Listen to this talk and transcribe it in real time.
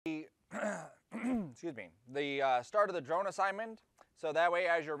excuse me, the start of the drone assignment. So that way,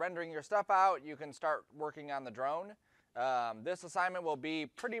 as you're rendering your stuff out, you can start working on the drone. This assignment will be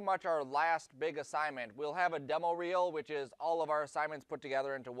pretty much our last big assignment. We'll have a demo reel, which is all of our assignments put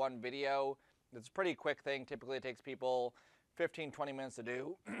together into one video. It's a pretty quick thing. Typically, it takes people 15-20 minutes to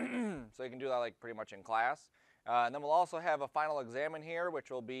do. So you can do that like pretty much in class. And then we'll also have a final exam in here, which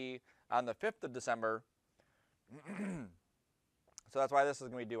will be on the 5th of December. So that's why this is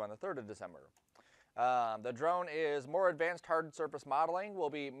going to be due on the 3rd of December. The drone is more advanced hard surface modeling. We'll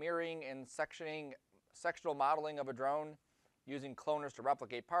be mirroring and sectional modeling of a drone using cloners to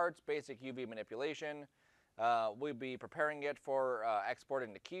replicate parts, basic UV manipulation. We'll be preparing it for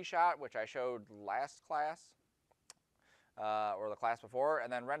exporting to KeyShot, which I showed last class, or the class before,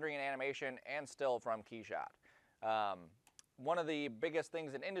 and then rendering an animation and still from KeyShot. One of the biggest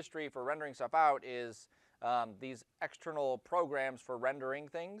things in industry for rendering stuff out is these external programs for rendering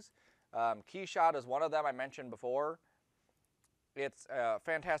things. KeyShot is one of them I mentioned before. It's a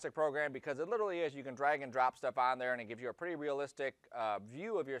fantastic program because it literally is, you can drag and drop stuff on there and it gives you a pretty realistic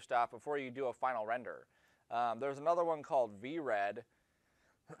view of your stuff before you do a final render. There's another one called VRED.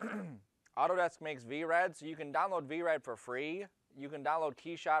 Autodesk makes VRED, so you can download VRED for free. You can download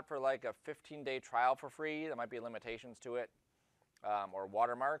KeyShot for like a 15-day trial for free. There might be limitations to it, or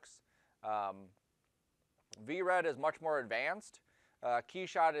watermarks. VRED is much more advanced.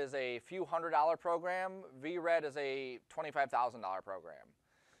 KeyShot is a few $100 program. VRED is a $25,000 program.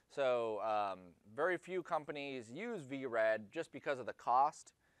 So very few companies use VRED just because of the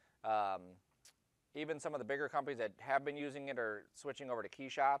cost. Even some of the bigger companies that have been using it are switching over to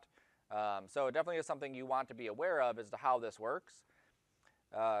KeyShot. So it definitely is something you want to be aware of as to how this works.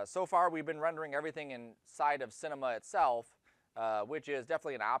 So far we've been rendering everything inside of Cinema itself, which is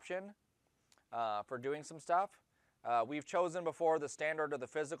definitely an option for doing some stuff. We've chosen before the standard or the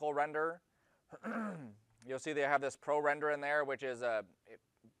physical render. You'll see they have this Pro Render in there, which is the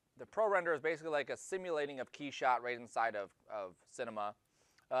Pro Render is basically like a simulating of KeyShot right inside of Cinema.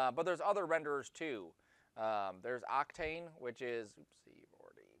 But there's other renderers too. There's Octane, which is,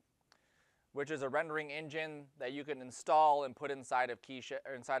 which is a rendering engine that you can install and put inside of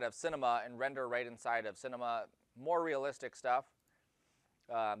inside of Cinema and render right inside of Cinema. More realistic stuff.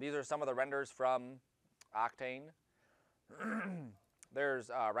 These are some of the renders from Octane. There's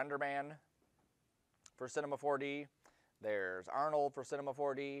RenderMan for Cinema 4D. There's Arnold for Cinema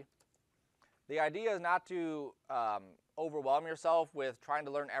 4D. The idea is not to overwhelm yourself with trying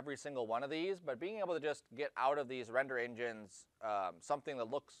to learn every single one of these, but being able to just get out of these render engines something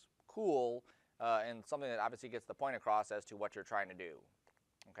that looks cool and something that obviously gets the point across as to what you're trying to do.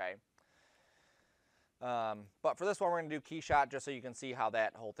 Okay. But for this one, we're going to do KeyShot just so you can see how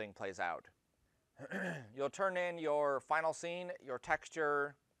that whole thing plays out. You'll turn in your final scene, your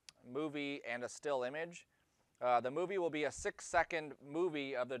texture, movie, and a still image. The movie will be a 6-second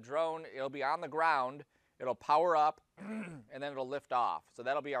movie of the drone. It'll be on the ground, it'll power up, and then it'll lift off. So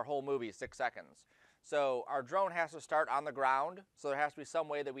that'll be our whole movie, 6 seconds. So our drone has to start on the ground, so there has to be some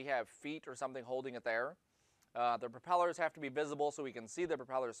way that we have feet or something holding it there. The propellers have to be visible so we can see the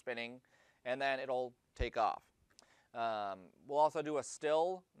propellers spinning, and then it'll take off. We'll also do a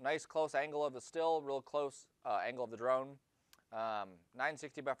still, nice close angle of the still, real close angle of the drone.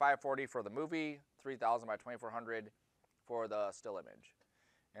 960 by 540 for the movie, 3000 by 2400 for the still image.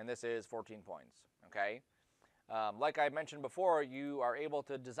 And this is 14 points, okay? Like I mentioned before, you are able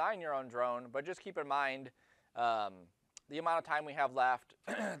to design your own drone, but just keep in mind the amount of time we have left,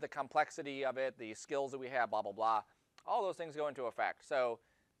 the complexity of it, the skills that we have, blah, blah, blah. All those things go into effect. So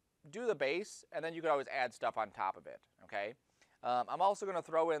do the base, and then you can always add stuff on top of it, okay? I'm also going to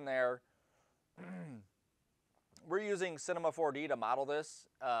throw in there, we're using Cinema 4D to model this.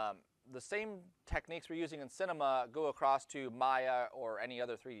 The same techniques we're using in Cinema go across to Maya or any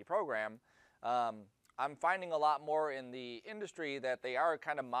other 3D program. I'm finding a lot more in the industry that they are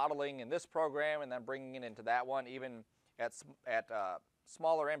kind of modeling in this program and then bringing it into that one, even at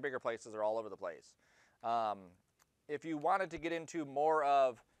smaller and bigger places are all over the place. If you wanted to get into more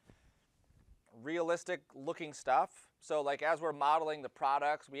of realistic looking stuff, so like as we're modeling the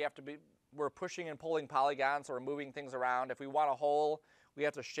products, we're pushing and pulling polygons, so we're moving things around. If we want a hole, we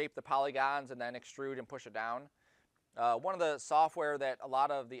have to shape the polygons and then extrude and push it down. One of the software that a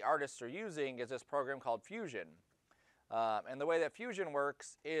lot of the artists are using is this program called Fusion. And the way that Fusion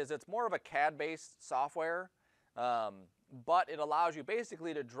works is it's more of a CAD-based software, but it allows you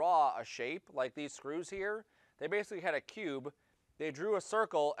basically to draw a shape like these screws here. They basically had a cube. They drew a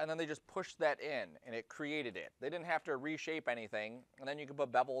circle, and then they just pushed that in, and it created it. They didn't have to reshape anything, and then you can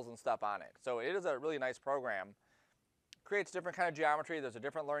put bevels and stuff on it. So it is a really nice program. creates different kind of geometry. There's a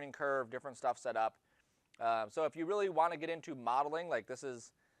different learning curve, different stuff set up. So if you really want to get into modeling, like this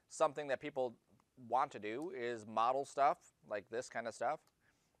is something that people want to do, is model stuff, like this kind of stuff.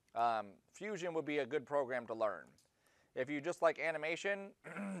 Fusion would be a good program to learn. If you just like animation,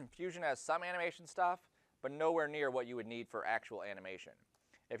 Fusion has some animation stuff, but nowhere near what you would need for actual animation.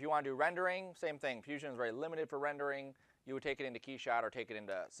 If you want to do rendering, same thing. Fusion is very limited for rendering. You would take it into KeyShot or take it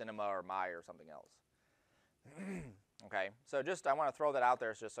into Cinema or Maya or something else. Okay, so just I want to throw that out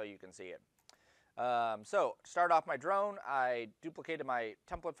there just so you can see it. So to start off my drone, I duplicated my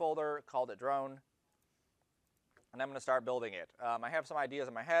template folder, called it drone, and I'm going to start building it. I have some ideas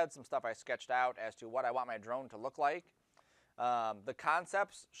in my head, some stuff I sketched out as to what I want my drone to look like. The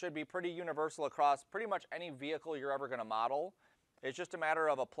concepts should be pretty universal across pretty much any vehicle you're ever going to model. It's just a matter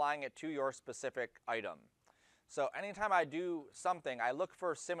of applying it to your specific item. So anytime I do something, I look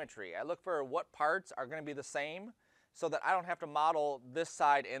for symmetry. I look for what parts are going to be the same so that I don't have to model this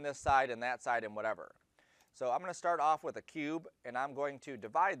side and that side and whatever. So I'm going to start off with a cube, and I'm going to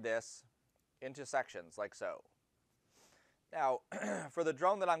divide this into sections like so. Now, for the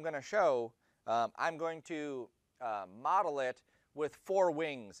drone that I'm going to show, I'm going to model it with 4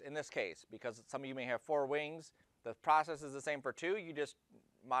 wings in this case, because some of you may have 4 wings. The process is the same for 2, you just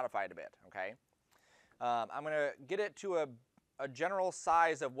modify it a bit, okay? I'm going to get it to a general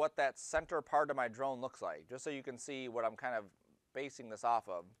size of what that center part of my drone looks like, just so you can see what I'm kind of basing this off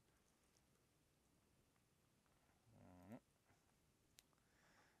of.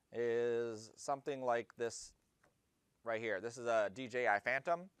 Is something like this right here. This is a DJI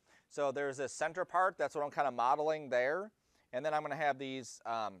Phantom. So there's this center part, that's what I'm kind of modeling there, and then I'm going to have these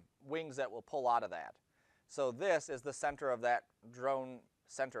wings that will pull out of that. So this is the center of that drone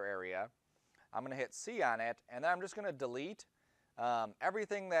center area. I'm going to hit C on it, and then I'm just going to delete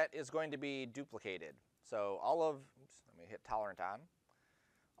everything that is going to be duplicated. So all of, oops, let me hit tolerant on.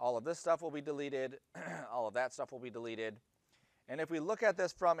 All of this stuff will be deleted. All of that stuff will be deleted. And if we look at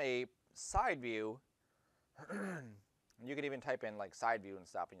this from a side view, you can even type in like side view and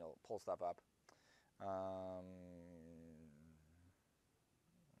stuff, and you'll pull stuff up. I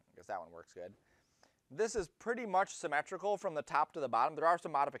guess that one works good. This is pretty much symmetrical from the top to the bottom. There are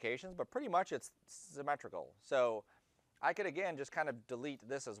some modifications, but pretty much it's symmetrical. So I could, again, just kind of delete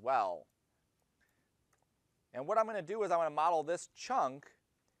this as well. And what I'm going to do is I'm going to model this chunk,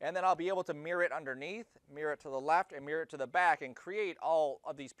 and then I'll be able to mirror it underneath, mirror it to the left, and mirror it to the back, and create all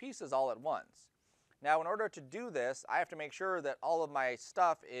of these pieces all at once. Now, in order to do this, I have to make sure that all of my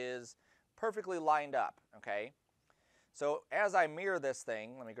stuff is perfectly lined up, okay? So as I mirror this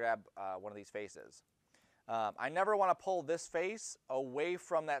thing, let me grab one of these faces. I never want to pull this face away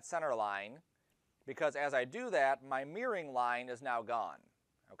from that center line, because as I do that, my mirroring line is now gone,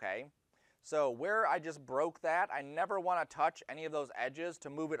 okay? So where I just broke that, I never want to touch any of those edges to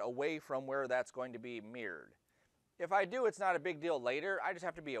move it away from where that's going to be mirrored. If I do, it's not a big deal later. I just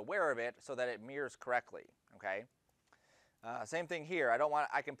have to be aware of it so that it mirrors correctly, okay? Same thing here.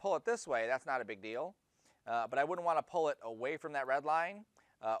 I can pull it this way. That's not a big deal. But I wouldn't want to pull it away from that red line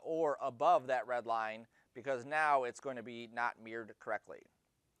or above that red line, because now it's going to be not mirrored correctly.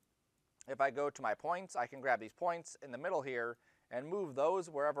 If I go to my points, I can grab these points in the middle here and move those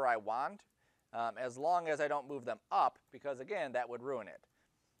wherever I want, as long as I don't move them up, because again, that would ruin it.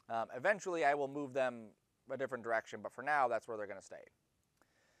 Eventually I will move them a different direction, but for now, that's where they're going to stay.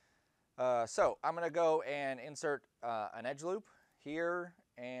 So I'm going to go and insert an edge loop here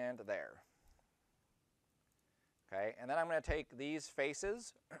and there. Okay, and then I'm going to take these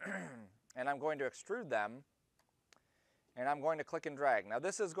faces and I'm going to extrude them, and I'm going to click and drag. Now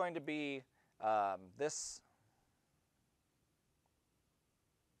this is going to be this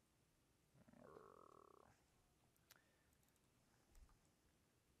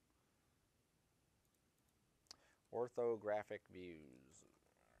orthographic views.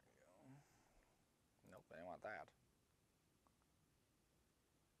 There we go. Nope, I didn't want that.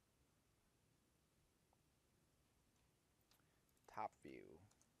 Top view.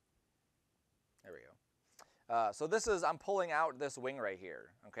 There we go. So this is, I'm pulling out this wing right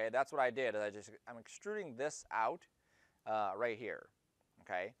here. Okay, that's what I did. I'm extruding this out right here.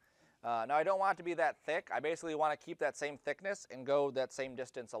 Okay. Now I don't want it to be that thick. I basically want to keep that same thickness and go that same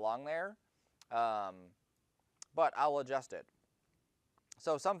distance along there. But I'll adjust it.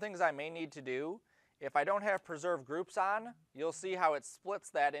 So some things I may need to do, if I don't have preserve groups on, you'll see how it splits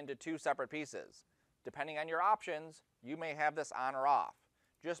that into 2 separate pieces. Depending on your options, you may have this on or off.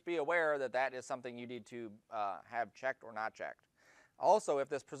 Just be aware that that is something you need to have checked or not checked. Also, if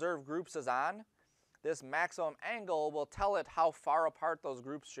this preserve groups is on, this maximum angle will tell it how far apart those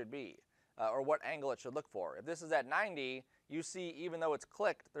groups should be. or what angle it should look for. If this is at 90, you see even though it's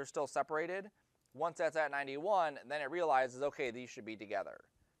clicked, they're still separated. Once that's at 91, then it realizes, okay, these should be together.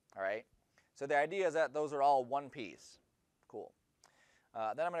 All right? So the idea is that those are all one piece. Cool.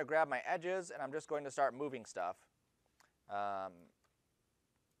 Then I'm going to grab my edges, and I'm just going to start moving stuff. I'm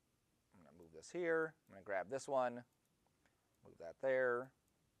going to move this here. I'm going to grab this one, move that there.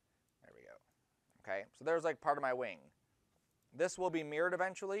 There we go. Okay, so there's like part of my wing. This will be mirrored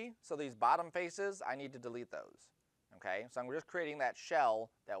eventually, so these bottom faces, I need to delete those. Okay, so I'm just creating that shell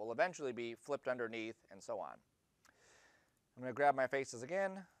that will eventually be flipped underneath and so on. I'm going to grab my faces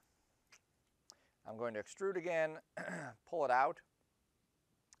again. I'm going to extrude again, pull it out.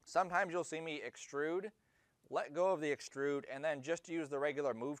 Sometimes you'll see me extrude, let go of the extrude, and then just use the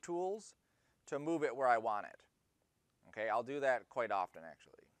regular move tools to move it where I want it. Okay, I'll do that quite often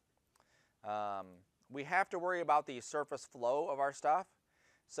actually. We have to worry about the surface flow of our stuff.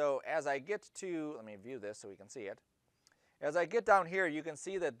 So as I get to, let me view this so we can see it. As I get down here, you can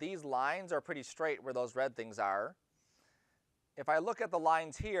see that these lines are pretty straight where those red things are. If I look at the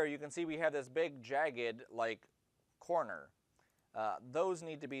lines here, you can see we have this big jagged like corner. Those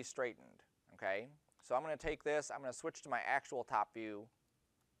need to be straightened, okay? So I'm going to take this, I'm going to switch to my actual top view,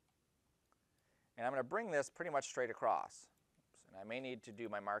 and I'm going to bring this pretty much straight across. And I may need to do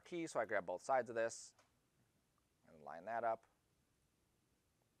my marquee, so I grab both sides of this and line that up.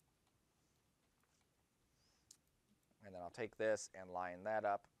 And then I'll take this and line that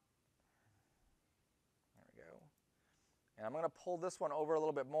up. There we go. And I'm going to pull this one over a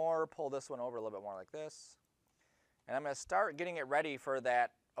little bit more, pull this one over a little bit more like this. And I'm going to start getting it ready for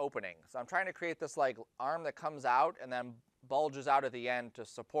that opening. So I'm trying to create this like arm that comes out and then bulges out at the end to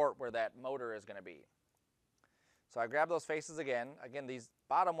support where that motor is going to be. So I grab those faces again. Again, these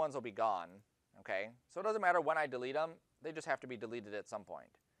bottom ones will be gone. Okay, so it doesn't matter when I delete them. They just have to be deleted at some point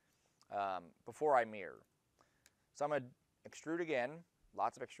before I mirror. So I'm going to extrude again,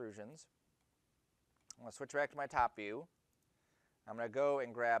 lots of extrusions. I'm going to switch back to my top view. I'm going to go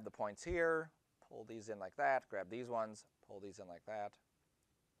and grab the points here, pull these in like that, grab these ones, pull these in like that.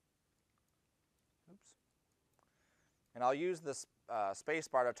 Oops. And I'll use this space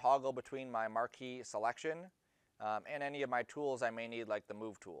bar to toggle between my marquee selection and any of my tools I may need, like the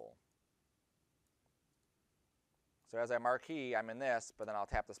move tool. So as I marquee, I'm in this, but then I'll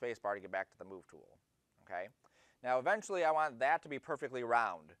tap the space bar to get back to the move tool. Okay. Now eventually I want that to be perfectly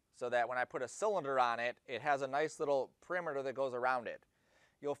round so that when I put a cylinder on it, it has a nice little perimeter that goes around it.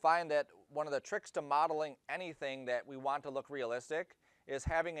 You'll find that one of the tricks to modeling anything that we want to look realistic is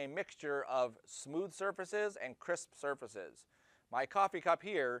having a mixture of smooth surfaces and crisp surfaces. My coffee cup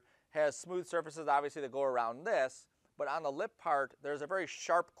here has smooth surfaces obviously that go around this, but on the lip part there's a very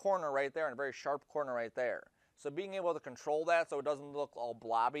sharp corner right there and a very sharp corner right there. So being able to control that so it doesn't look all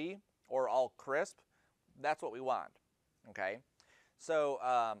blobby or all crisp, that's what we want, okay? So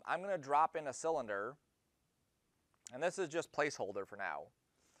I'm going to drop in a cylinder, and this is just placeholder for now.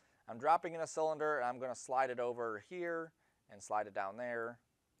 I'm dropping in a cylinder, and I'm going to slide it over here and slide it down there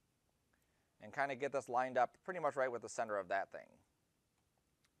and kind of get this lined up pretty much right with the center of that thing.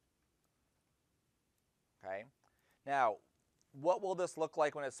 Okay? Now, what will this look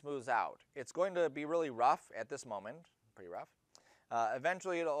like when it smooths out? It's going to be really rough at this moment, pretty rough.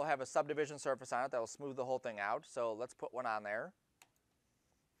 Eventually it'll have a subdivision surface on it that will smooth the whole thing out, so let's put one on there.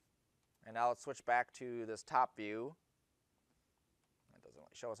 And now let's switch back to this top view. That doesn't really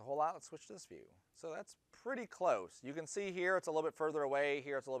show us a whole lot. Let's switch to this view. So that's pretty close. You can see here it's a little bit further away,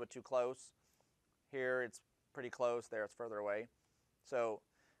 here it's a little bit too close. Here it's pretty close, there it's further away. So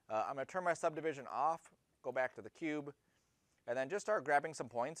I'm going to turn my subdivision off, go back to the cube, and then just start grabbing some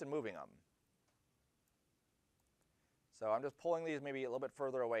points and moving them. So I'm just pulling these maybe a little bit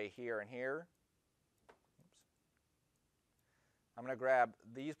further away here and here. Oops. I'm going to grab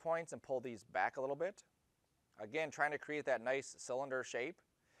these points and pull these back a little bit. Again, trying to create that nice cylinder shape.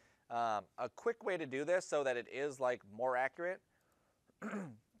 A quick way to do this so that it is like more accurate,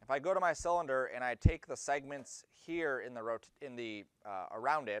 if I go to my cylinder and I take the segments here in the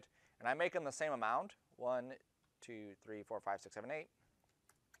around it and I make them the same amount, 1, 2, 3, 4, 5, 6, 7, 8.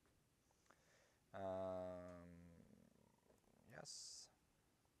 Yes.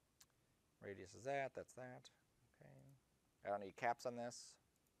 Radius is that, that's that. Okay. I don't need caps on this.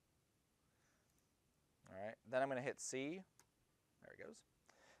 All right, then I'm going to hit C. There it goes.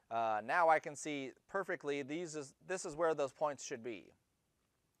 Now I can see perfectly this is where those points should be.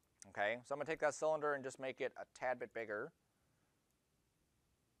 Okay, so I'm going to take that cylinder and just make it a tad bit bigger.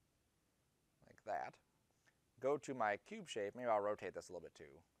 Like that. Go to my cube shape. Maybe I'll rotate this a little bit too,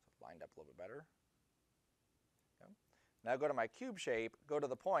 so it's lined up a little bit better. Okay. Now go to my cube shape, go to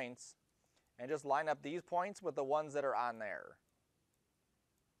the points, and just line up these points with the ones that are on there.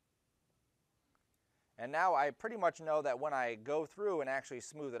 And now I pretty much know that when I go through and actually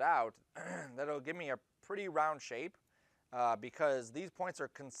smooth it out, that it'll give me a pretty round shape because these points are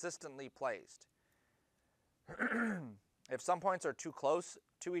consistently placed. If some points are too close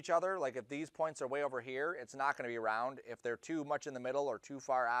to each other, like if these points are way over here, it's not going to be round. If they're too much in the middle or too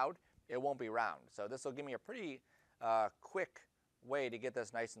far out, it won't be round. So this will give me a pretty quick way to get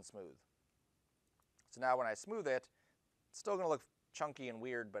this nice and smooth. So now when I smooth it, it's still going to look chunky and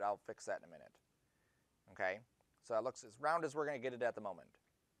weird, but I'll fix that in a minute. Okay, so it looks as round as we're going to get it at the moment.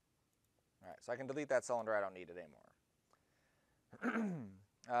 All right, so I can delete that cylinder. I don't need it anymore.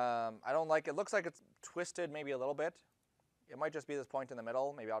 I don't like it. Looks like it's twisted maybe a little bit. It might just be this point in the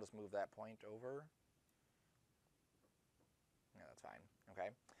middle. Maybe I'll just move that point over. Yeah, that's fine.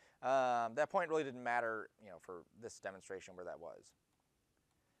 Okay. That point really didn't matter, for this demonstration where that was.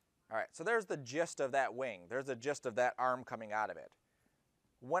 All right, so there's the gist of that wing. There's the gist of that arm coming out of it.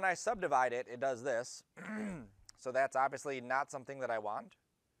 When I subdivide it, it does this. So that's obviously not something that I want.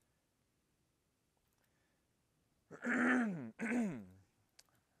 I'm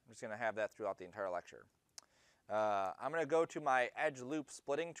just going to have that throughout the entire lecture. I'm going to go to my edge loop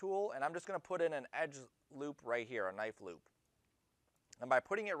splitting tool, and I'm just going to put in an edge loop right here, a knife loop. And by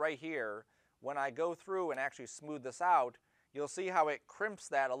putting it right here, when I go through and actually smooth this out, you'll see how it crimps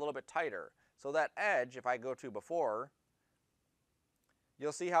that a little bit tighter. So that edge, if I go to before,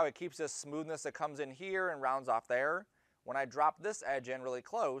 you'll see how it keeps this smoothness that comes in here and rounds off there. When I drop this edge in really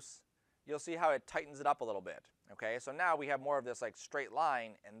close, you'll see how it tightens it up a little bit. Okay, so now we have more of this like straight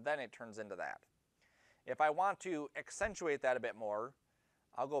line, and then it turns into that. If I want to accentuate that a bit more,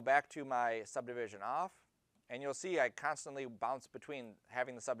 I'll go back to my subdivision off, and you'll see I constantly bounce between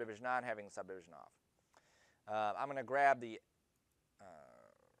having the subdivision on, having the subdivision off. I'm going to grab the,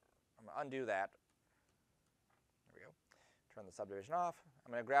 I'm going to undo that. There we go. Turn the subdivision off.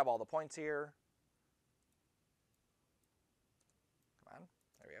 I'm going to grab all the points here. Come on,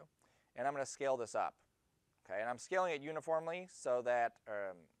 there we go. And I'm going to scale this up. Okay, and I'm scaling it uniformly so that,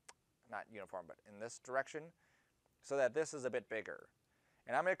 not uniform, but in this direction, so that this is a bit bigger.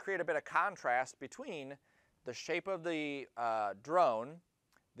 And I'm going to create a bit of contrast between the shape of the drone,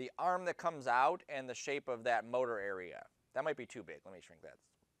 the arm that comes out, and the shape of that motor area. That might be too big. Let me shrink that. It's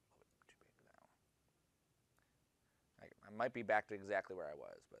a little bit too big now. I might be back to exactly where I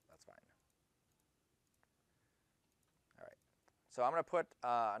was, but that's fine. All right. So I'm going to put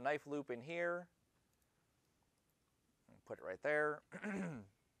a knife loop in here. Put it right there. I'm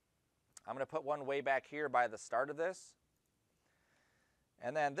going to put one way back here by the start of this.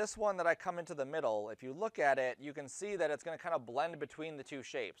 And then this one that I come into the middle, if you look at it, you can see that it's going to kind of blend between the two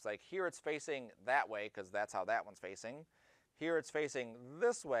shapes. Like here it's facing that way because that's how that one's facing. Here it's facing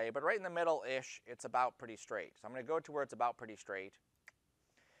this way, but right in the middle-ish, it's about pretty straight. So I'm going to go to where it's about pretty straight.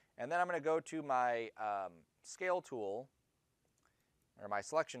 And then I'm going to go to my scale tool, or my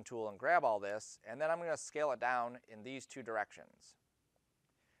selection tool, and grab all this, and then I'm going to scale it down in these two directions.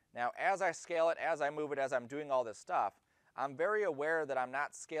 Now, as I scale it, as I move it, as I'm doing all this stuff, I'm very aware that I'm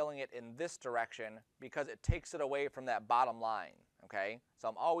not scaling it in this direction because it takes it away from that bottom line, okay? So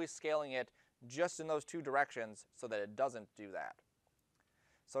I'm always scaling it just in those two directions so that it doesn't do that.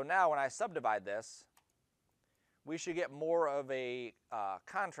 So now when I subdivide this, we should get more of a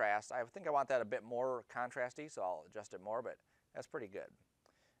contrast. I think I want that a bit more contrasty, so I'll adjust it more, but that's pretty good.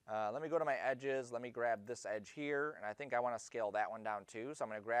 Let me go to my edges. Let me grab this edge here, and I think I want to scale that one down too. So I'm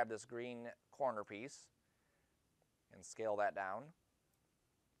going to grab this green corner piece and scale that down.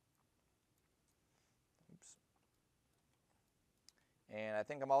 Oops. And I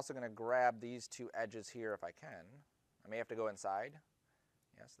think I'm also going to grab these two edges here if I can. I may have to go inside.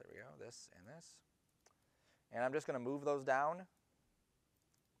 Yes, there we go, this and this. And I'm just going to move those down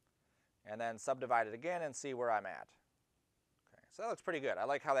and then subdivide it again and see where I'm at. Okay, so that looks pretty good. I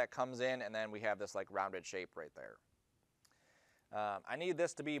like how that comes in, and then we have this like rounded shape right there. I need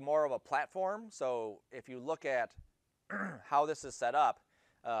this to be more of a platform, so if you look at how this is set up,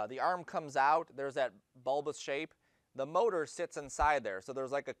 the arm comes out, there's that bulbous shape. The motor sits inside there, so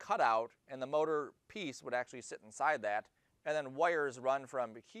there's like a cutout, and the motor piece would actually sit inside that, and then wires run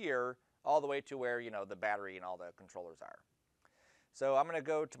from here all the way to where, you know, the battery and all the controllers are. So I'm going to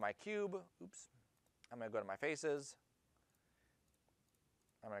go to my cube. Oops. I'm going to go to my faces.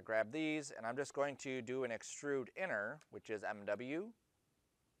 I'm going to grab these, and I'm just going to do an extrude inner, which is MW.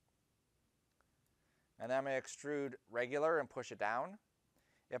 And then I'm going to extrude regular and push it down.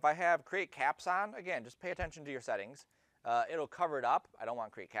 If I have create caps on, again, just pay attention to your settings. It'll cover it up. I don't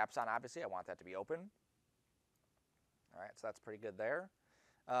want create caps on, obviously. I want that to be open. All right, so that's pretty good there.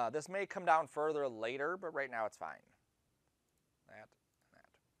 This may come down further later, but right now it's fine. That and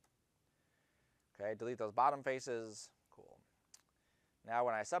that. Okay, delete those bottom faces. Cool. Now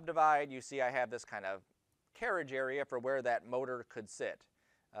when I subdivide, you see I have this kind of carriage area for where that motor could sit.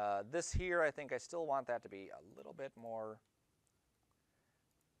 This here, I think I still want that to be a little bit more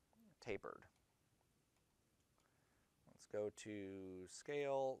tapered. Let's go to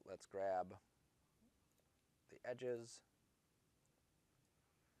scale. Let's grab the edges.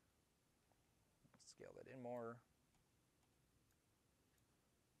 Let's scale that in more.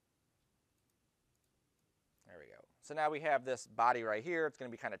 There we go. So now we have this body right here. It's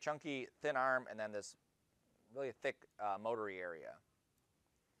going to be kind of chunky, thin arm, and then this really thick motory area.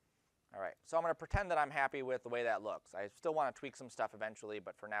 All right, so I'm going to pretend that I'm happy with the way that looks. I still want to tweak some stuff eventually,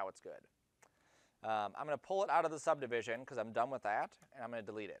 but for now it's good. I'm going to pull it out of the subdivision because I'm done with that, and I'm going to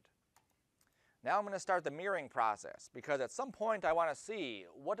delete it. Now I'm going to start the mirroring process because at some point I want to see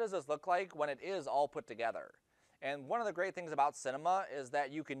what does this look like when it is all put together. And one of the great things about Cinema is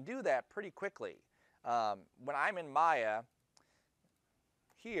that you can do that pretty quickly. When I'm in Maya,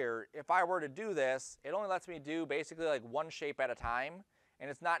 here, if I were to do this, it only lets me do basically like one shape at a time, and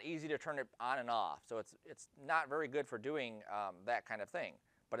it's not easy to turn it on and off. So it's not very good for doing that kind of thing.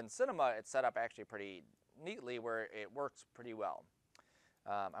 But in Cinema, it's set up actually pretty neatly where it works pretty well.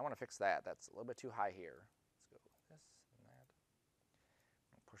 I want to fix that. That's a little bit too high here. Let's go with this and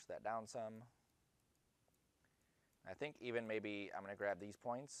that. Push that down some. I think even maybe I'm going to grab these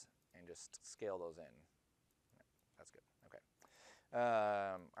points and just scale those in. That's good. Okay.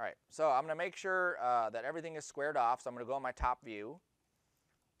 All right. So I'm going to make sure that everything is squared off. So I'm going to go on my top view.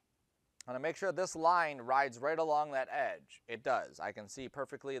 I'm going to make sure this line rides right along that edge. It does. I can see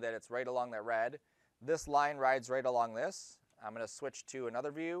perfectly that it's right along that red. This line rides right along this. I'm going to switch to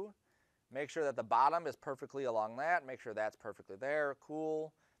another view. Make sure that the bottom is perfectly along that. Make sure that's perfectly there.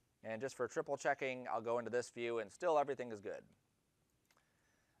 Cool. And just for triple checking, I'll go into this view and still everything is good.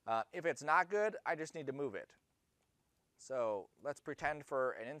 If it's not good, I just need to move it. So let's pretend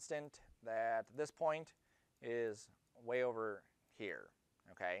for an instant that this point is way over here.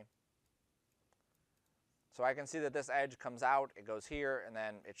 Okay. So I can see that this edge comes out, it goes here, and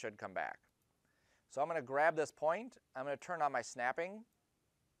then it should come back. So I'm going to grab this point. I'm going to turn on my snapping.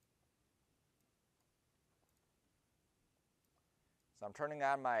 So I'm turning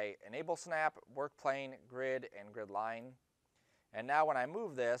on my enable snap, work plane, grid, and grid line. And now when I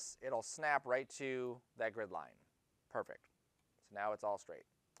move this, it'll snap right to that grid line. Perfect. So now it's all straight.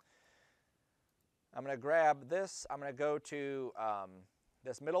 I'm going to grab this. I'm going to go to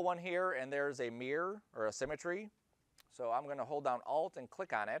this middle one here, and there's a mirror or a symmetry. So I'm going to hold down Alt and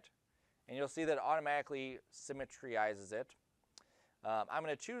click on it, and you'll see that it automatically symmetrizes it. I'm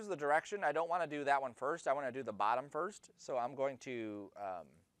going to choose the direction. I don't want to do that one first. I want to do the bottom first. So I'm going to,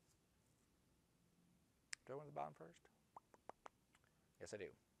 do I want the bottom first? Yes, I do.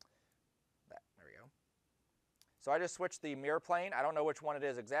 There we go. So I just switched the mirror plane. I don't know which one it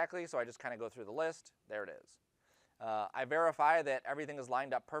is exactly, so I just kind of go through the list. There it is. I verify that everything is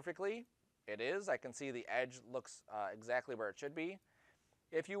lined up perfectly. It is. I can see the edge looks exactly where it should be.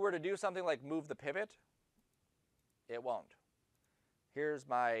 If you were to do something like move the pivot, it won't. Here's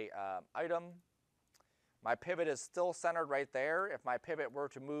my item. My pivot is still centered right there. If my pivot were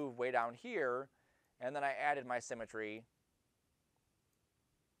to move way down here, and then I added my symmetry,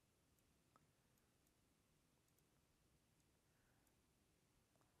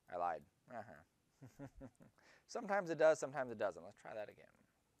 I lied. Sometimes it does, sometimes it doesn't. Let's try that again.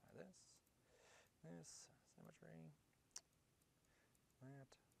 This, symmetry, that.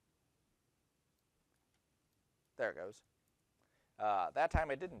 There it goes. That time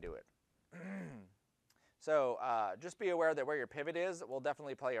I didn't do it. So just be aware that where your pivot is will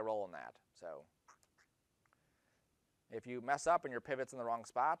definitely play a role in that. So if you mess up and your pivot's in the wrong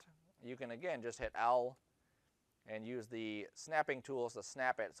spot, you can again just hit L and use the snapping tools to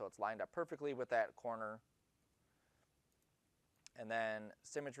snap it so it's lined up perfectly with that corner. And then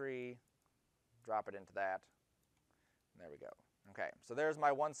symmetry, drop it into that. And there we go. Okay, so there's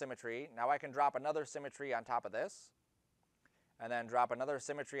my one symmetry. Now I can drop another symmetry on top of this, and then drop another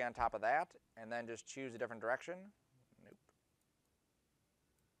symmetry on top of that, and then just choose a different direction. Nope.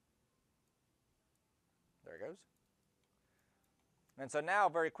 There it goes. And so now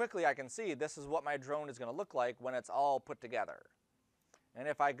very quickly I can see this is what my drone is going to look like when it's all put together. And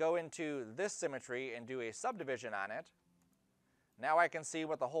if I go into this symmetry and do a subdivision on it, now I can see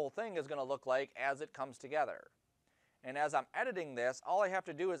what the whole thing is going to look like as it comes together. And as I'm editing this, all I have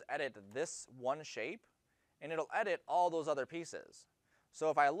to do is edit this one shape, and it'll edit all those other pieces. So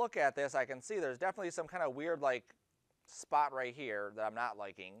if I look at this, I can see there's definitely some kind of weird like spot right here that I'm not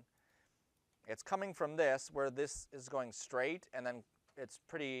liking. It's coming from this, where this is going straight, and then it's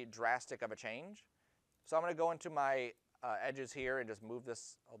pretty drastic of a change. So I'm going to go into my edges here and just move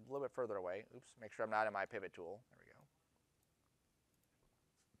this a little bit further away. Oops, make sure I'm not in my pivot tool. There we go.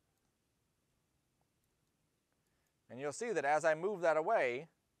 And you'll see that as I move that away,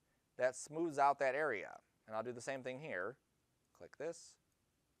 that smooths out that area. And I'll do the same thing here. Click this.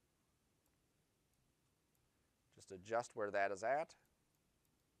 Just adjust where that is at.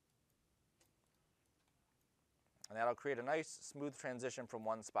 And that'll create a nice smooth transition from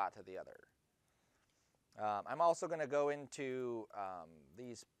one spot to the other. I'm also going to go into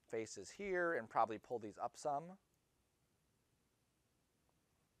these faces here and probably pull these up some.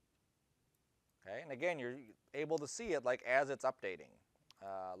 Okay, and again, you're able to see it like as it's updating.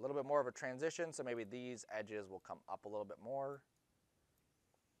 A little bit more of a transition, so maybe these edges will come up a little bit more.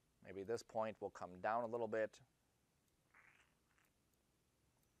 Maybe this point will come down a little bit.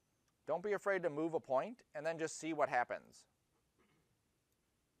 Don't be afraid to move a point and then just see what happens.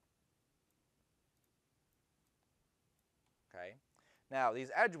 Okay. Now,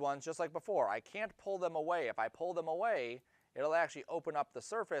 these edge ones, just like before, I can't pull them away. If I pull them away, it'll actually open up the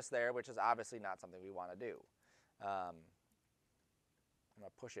surface there, which is obviously not something we want to do. I'm going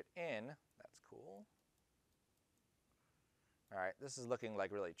to push it in. That's cool. All right, this is looking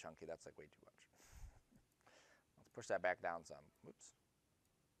like really chunky. That's like way too much. Let's push that back down some. Oops.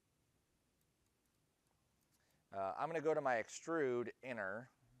 I'm going to go to my extrude inner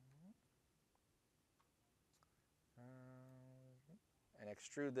and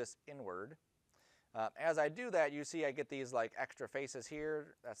extrude this inward. As I do that, you see I get these like extra faces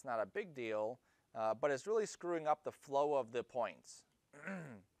here. That's not a big deal, but it's really screwing up the flow of the points.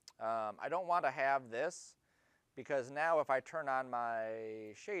 I don't want to have this, because now if I turn on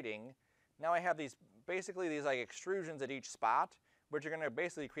my shading, now I have these basically these like extrusions at each spot, which are going to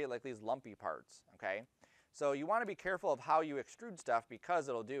basically create like these lumpy parts. Okay, so you want to be careful of how you extrude stuff, because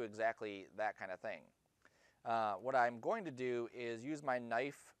it'll do exactly that kind of thing. What I'm going to do is use my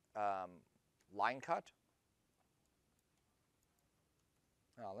knife line cut.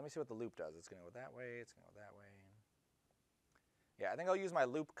 Let me see what the loop does. It's going to go that way, it's going to go that way. Yeah, I think I'll use my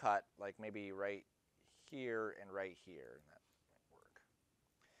loop cut like maybe right here and right here, and that might work.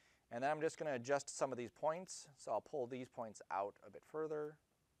 And then I'm just going to adjust some of these points. So I'll pull these points out a bit further.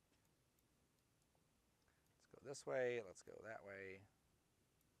 Let's go this way, let's go that way.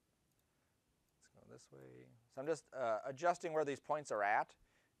 Let's go this way. So I'm just adjusting where these points are at,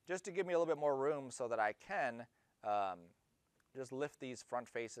 just to give me a little bit more room so that I can just lift these front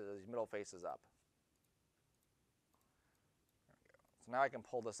faces, these middle faces up. There we go. So now I can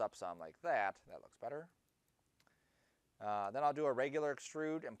pull this up some like that. That looks better. Then I'll do a regular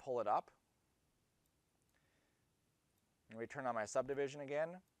extrude and pull it up. And we turn on my subdivision again.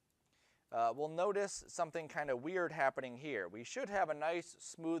 We'll notice something kind of weird happening here. We should have a nice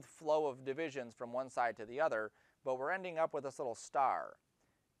smooth flow of divisions from one side to the other, but we're ending up with this little star.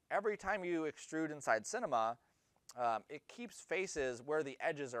 Every time you extrude inside Cinema, it keeps faces where the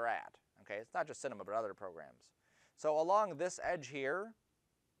edges are at. Okay, it's not just Cinema, but other programs. So along this edge here,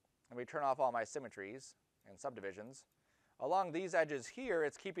 let me turn off all my symmetries and subdivisions. Along these edges here,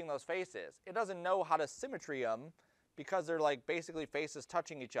 it's keeping those faces. It doesn't know how to symmetry them, because they're like basically faces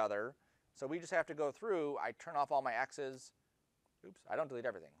touching each other. So we just have to go through. I turn off all my X's. Oops, I don't delete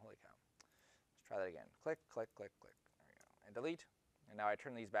everything. Holy cow. Let's try that again. Click, click, click, click. There we go. And delete. And now I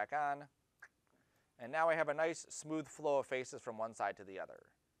turn these back on. And now I have a nice smooth flow of faces from one side to the other.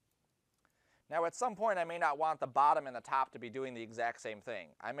 Now at some point I may not want the bottom and the top to be doing the exact same thing.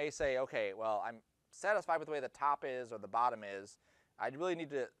 I may say, okay, well, I'm satisfied with the way the top is or the bottom is. I really need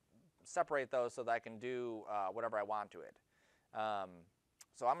to separate those so that I can do whatever I want to it.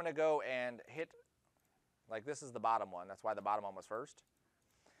 So I'm going to go and hit, like this is the bottom one. That's why the bottom one was first.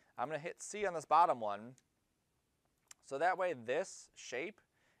 I'm going to hit C on this bottom one. So that way this shape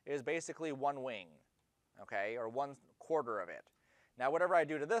is basically one wing, okay, or 1/4 of it. Now whatever I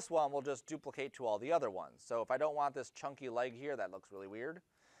do to this one will just duplicate to all the other ones. So if I don't want this chunky leg here, that looks really weird.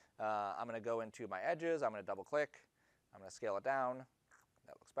 I'm going to go into my edges. I'm going to double click. I'm going to scale it down.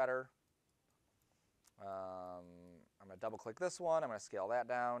 That looks better. I'm going to double click this one. I'm going to scale that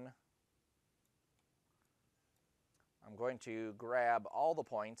down. I'm going to grab all the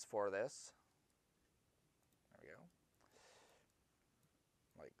points for this. There we go.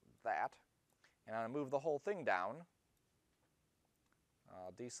 Like that. And I'm going to move the whole thing down.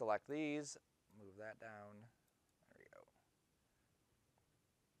 I'll deselect these, move that down. There we go.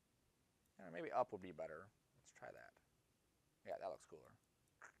 And maybe up would be better. Let's try that. Yeah, that looks cooler.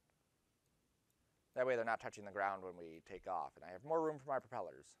 That way they're not touching the ground when we take off. And I have more room for my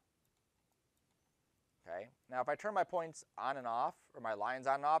propellers. Okay, now if I turn my points on and off, or my lines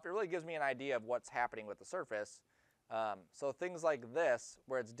on and off, it really gives me an idea of what's happening with the surface. So things like this,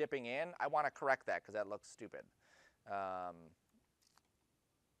 where it's dipping in, I want to correct that because that looks stupid. A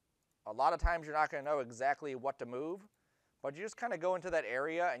lot of times you're not going to know exactly what to move, but you just kind of go into that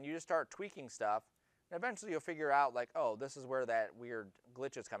area and you just start tweaking stuff, and eventually you'll figure out like, oh, this is where that weird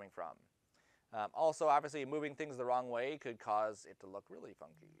glitch is coming from. Also, obviously, moving things the wrong way could cause it to look really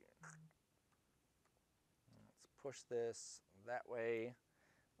funky. Let's push this that way.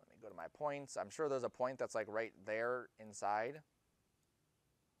 Let me go to my points. I'm sure there's a point that's like right there inside.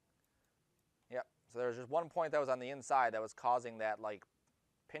 Yep, so there's just one point that was on the inside that was causing that like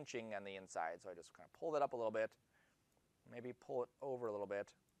pinching on the inside. So I just kind of pulled it up a little bit, maybe pull it over a little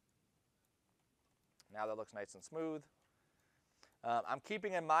bit. Now that looks nice and smooth. I'm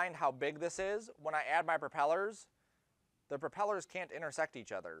keeping in mind how big this is. When I add my propellers, the propellers can't intersect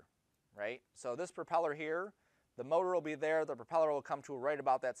each other, right? So this propeller here, the motor will be there, the propeller will come to right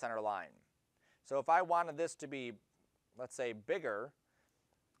about that center line. So if I wanted this to be, let's say, bigger,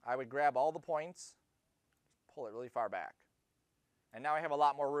 I would grab all the points, pull it really far back. And now I have a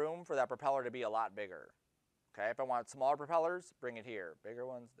lot more room for that propeller to be a lot bigger. Okay, if I want smaller propellers, bring it here. Bigger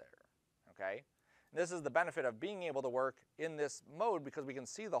ones there. Okay? And this is the benefit of being able to work in this mode because we can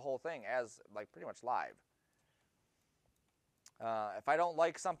see the whole thing as like pretty much live. If I don't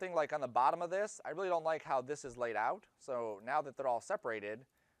like something like on the bottom of this, I really don't like how this is laid out. So now that they're all separated,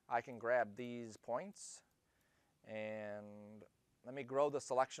 I can grab these points and let me grow the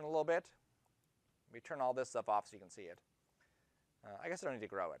selection a little bit. Let me turn all this stuff off so you can see it. I guess I don't need to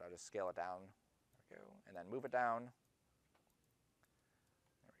grow it. I'll just scale it down. There we go. And then move it down.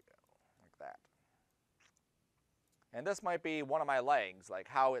 There we go, like that. And this might be one of my legs, like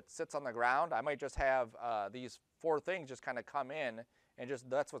how it sits on the ground. I might just have these four things just kind of come in and just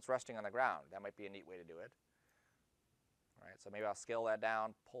that's what's resting on the ground. That might be a neat way to do it. All right, so maybe I'll scale that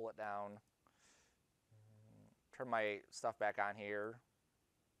down, pull it down, turn my stuff back on here.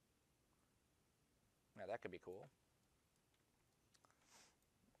 Yeah, that could be cool.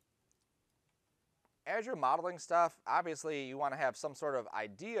 As you're modeling stuff, obviously you want to have some sort of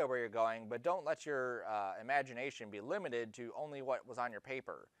idea where you're going, but don't let your imagination be limited to only what was on your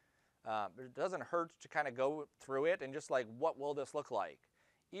paper. It doesn't hurt to kind of go through it and just like, what will this look like?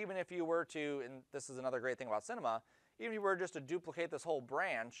 Even if you were to, and this is another great thing about cinema, even if you were just to duplicate this whole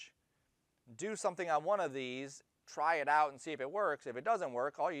branch, do something on one of these, try it out and see if it works. If it doesn't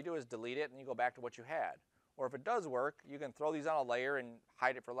work, all you do is delete it and you go back to what you had. Or if it does work, you can throw these on a layer and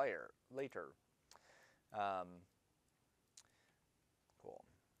hide it for later. Cool.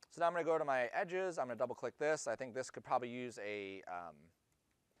 So now I'm going to go to my edges. I'm going to double click this. I think this could probably use a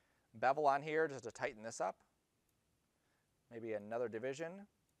bevel on here just to tighten this up. Maybe another division.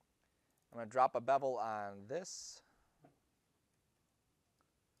 I'm going to drop a bevel on this.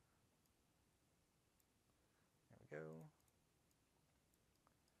 There we go.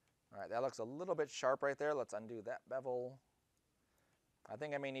 All right, that looks a little bit sharp right there. Let's undo that bevel. I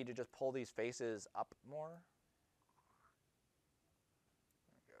think I may need to just pull these faces up more.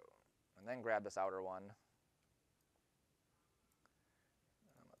 There we go. And then grab this outer one. And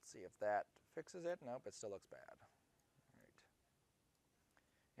let's see if that fixes it. Nope, it still looks bad. All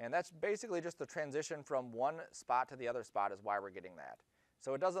right. And that's basically just the transition from one spot to the other spot is why we're getting that.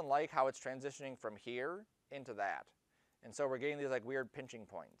 So it doesn't like how it's transitioning from here into that. And so we're getting these like weird pinching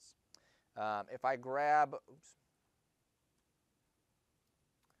points. If I grab, oops.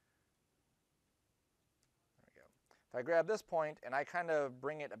 If I grab this point and I kind of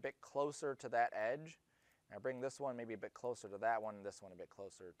bring it a bit closer to that edge, and I bring this one maybe a bit closer to that one, and this one a bit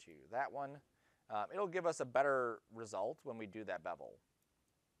closer to that one, it'll give us a better result when we do that bevel.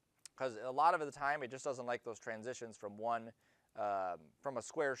 Because a lot of the time it just doesn't like those transitions from from a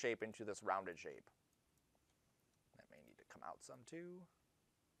square shape into this rounded shape. That may need to come out some too.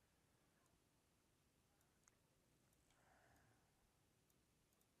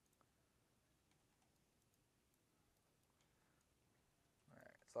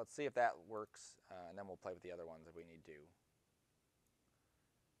 So let's see if that works, and then we'll play with the other ones if we need to.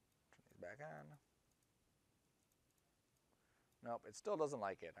 Turn these back on. Nope, it still doesn't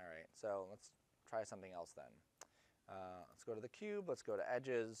like it. All right, so let's try something else then. Let's go to the cube. Let's go to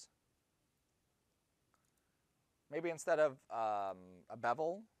edges. Maybe instead of a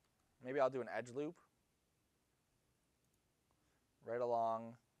bevel, maybe I'll do an edge loop right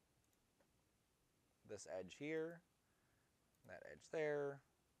along this edge here, that edge there,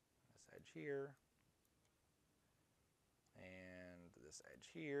 edge here, and this edge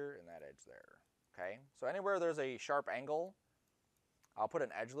here, and that edge there. Okay, so anywhere there's a sharp angle, I'll put an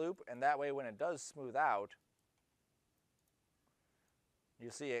edge loop, and that way when it does smooth out, you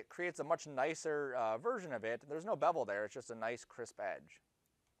see it creates a much nicer version of it. There's no bevel there, it's just a nice crisp edge.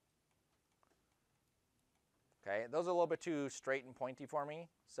 Okay, those are a little bit too straight and pointy for me,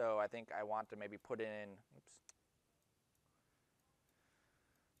 so I think I want to maybe put in,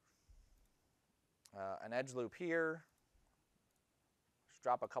 an edge loop here. Just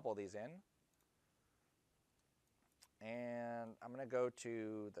drop a couple of these in. And I'm going to go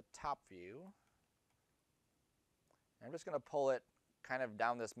to the top view. I'm just going to pull it kind of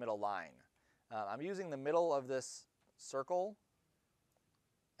down this middle line. I'm using the middle of this circle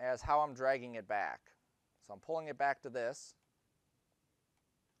as how I'm dragging it back. So I'm pulling it back to this.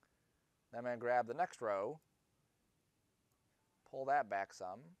 Then I'm going to grab the next row, pull that back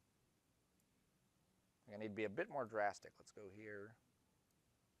some. I need to be a bit more drastic. Let's go here.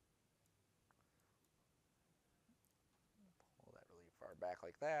 Pull that really far back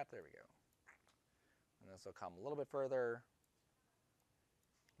like that. There we go. And this will come a little bit further.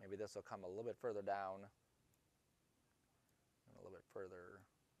 Maybe this will come a little bit further down. And a little bit further.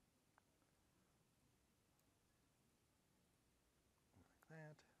 Like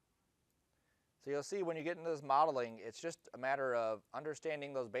that. So you'll see when you get into this modeling, it's just a matter of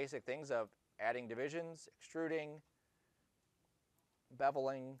understanding those basic things of adding divisions, extruding,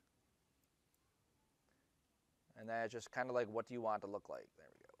 beveling, and then it's just kind of like, what do you want it to look like? There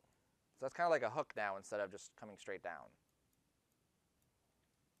we go. So that's kind of like a hook now instead of just coming straight down.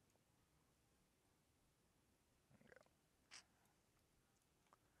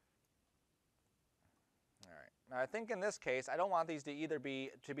 All right. Now I think in this case, I don't want these to either be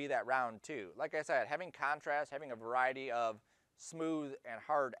that round too. Like I said, having contrast, having a variety of smooth and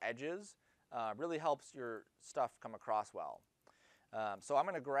hard edges really helps your stuff come across well. So I'm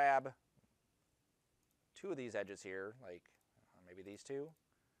going to grab two of these edges here, like maybe these two.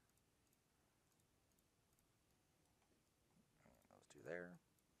 Those two there.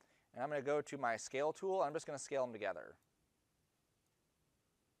 And I'm going to go to my scale tool. I'm just going to scale them together.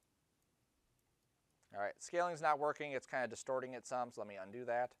 All right, scaling's not working. It's kind of distorting it some, so let me undo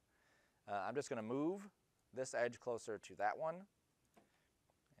that. I'm just going to move this edge closer to that one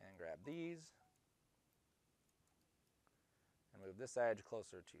and grab these. And move this edge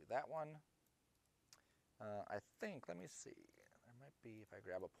closer to that one. I think, let me see, there might be, if I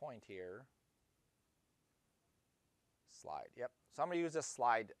grab a point here, slide, yep. So I'm going to use this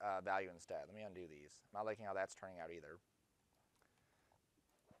slide value instead. Let me undo these. I'm not liking how that's turning out either.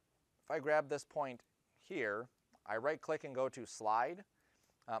 If I grab this point here, I right click and go to slide.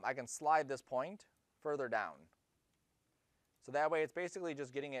 I can slide this point further down. So that way it's basically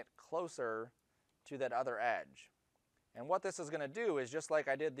just getting it closer to that other edge. And what this is going to do is just like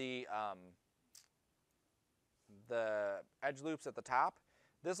I did the edge loops at the top,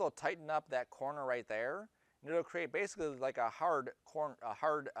 this will tighten up that corner right there, and it'll create basically like a hard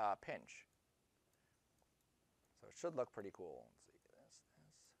pinch. So it should look pretty cool. Let's see this.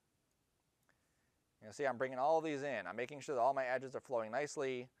 You can see I'm bringing all these in. I'm making sure that all my edges are flowing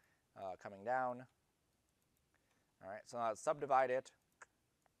nicely, coming down. All right, so now let's subdivide it.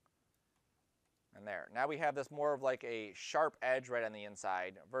 And there. Now we have this more of like a sharp edge right on the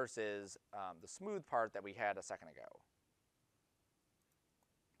inside versus the smooth part that we had a second ago.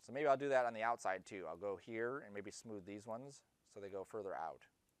 So maybe I'll do that on the outside too. I'll go here and maybe smooth these ones so they go further out.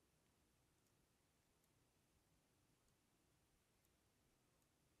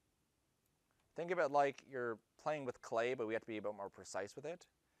 Think of it like you're playing with clay, but we have to be a bit more precise with it.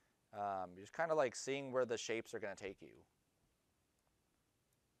 You're just kind of like seeing where the shapes are going to take you.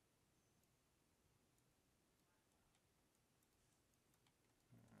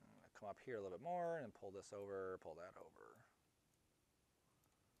 Come up here a little bit more and pull this over, pull that over.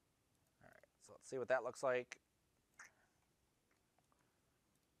 All right, so let's see what that looks like.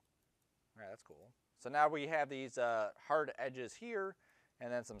 All right, that's cool. So now we have these hard edges here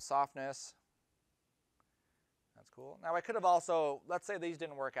and then some softness. That's cool. Now I could have also, let's say these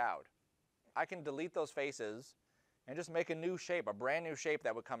didn't work out. I can delete those faces and just make a new shape, a brand new shape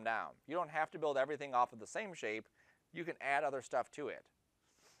that would come down. You don't have to build everything off of the same shape. You can add other stuff to it.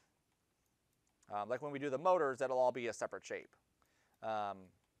 Like when we do the motors, that'll all be a separate shape.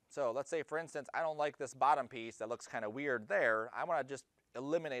 So let's say, for instance, I don't like this bottom piece that looks kind of weird there. I want to just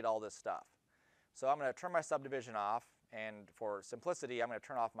eliminate all this stuff. So I'm going to turn my subdivision off, and for simplicity, I'm going to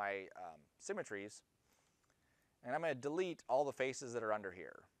turn off my symmetries, and I'm going to delete all the faces that are under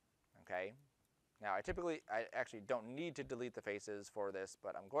here. Okay. Now I actually don't need to delete the faces for this,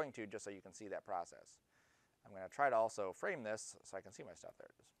 but I'm going to just so you can see that process. I'm going to try to also frame this so I can see my stuff. There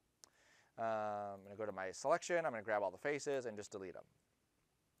it is. I'm going to go to my selection. I'm going to grab all the faces and just delete them.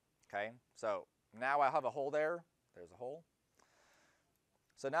 Okay, so now I have a hole there. There's a hole.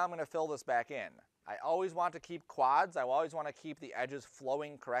 So now I'm going to fill this back in. I always want to keep quads. I always want to keep the edges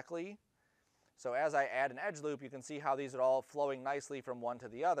flowing correctly. So as I add an edge loop, you can see how these are all flowing nicely from one to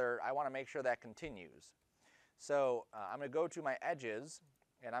the other. I want to make sure that continues. So I'm going to go to my edges,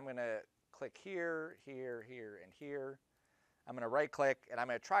 and I'm going to click here, here, here, and here. I'm going to right click, and I'm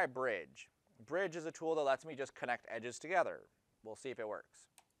going to try Bridge. Bridge is a tool that lets me just connect edges together. We'll see if it works.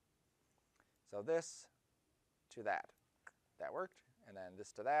 So this to that. That worked. And then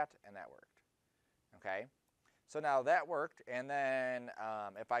this to that, and that worked. Okay? So now that worked, and then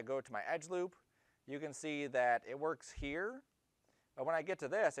if I go to my edge loop, you can see that it works here, but when I get to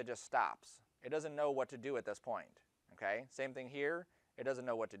this, it just stops. It doesn't know what to do at this point. Okay? Same thing here. It doesn't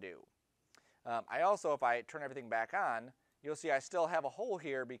know what to do. I also, if I turn everything back on, you'll see I still have a hole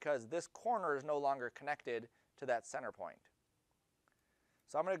here because this corner is no longer connected to that center point.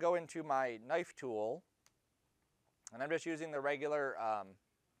 So I'm going to go into my knife tool, and I'm just using the regular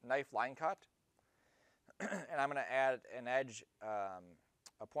knife line cut. And I'm going to add an edge,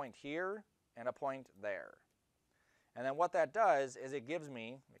 a point here and a point there. And then what that does is it gives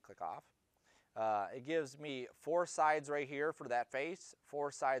me, let me click off, it gives me 4 sides right here for that face,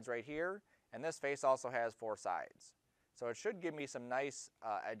 4 sides right here, and this face also has 4 sides. So it should give me some nice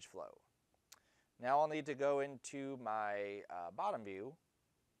edge flow. Now I'll need to go into my bottom view,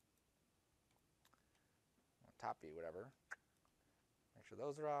 top view, whatever. Make sure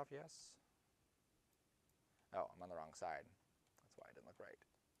those are off, yes. Oh, I'm on the wrong side. That's why it didn't look right.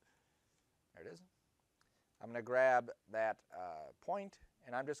 There it is. I'm going to grab that point,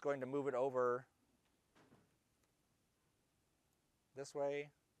 and I'm just going to move it over this way.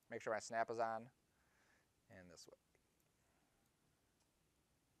 Make sure my snap is on, and this way.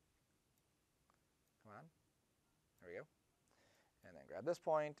 Come on. There we go. And then grab this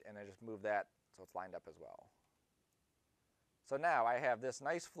point, and then just move that so it's lined up as well. So now I have this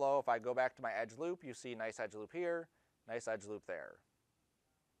nice flow. If I go back to my edge loop, you see nice edge loop here, nice edge loop there.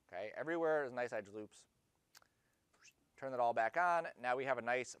 Okay, everywhere is nice edge loops. Turn it all back on. Now we have a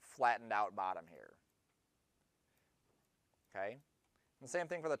nice flattened out bottom here. Okay, and the same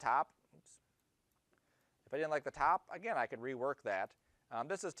thing for the top. Oops. If I didn't like the top, again, I could rework that.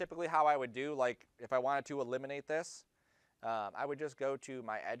 This is typically how I would do, like if I wanted to eliminate this, I would just go to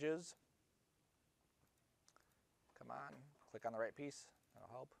my edges. Come on. Click on the right piece, that'll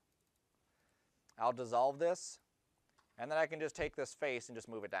help. I'll dissolve this, and then I can just take this face and just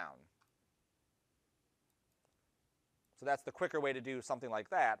move it down. So that's the quicker way to do something like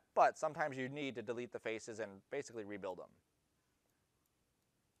that, but sometimes you need to delete the faces and basically rebuild them.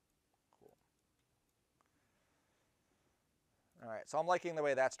 Cool. All right, so I'm liking the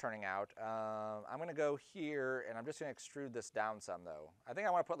way that's turning out. I'm going to go here, and I'm just going to extrude this down some, though. I think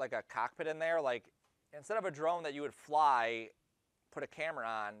I want to put like a cockpit in there, like instead of a drone that you would fly, put a camera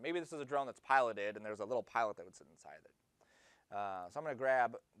on, maybe this is a drone that's piloted and there's a little pilot that would sit inside it. So I'm going to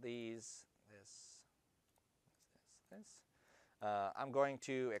grab these, this. I'm going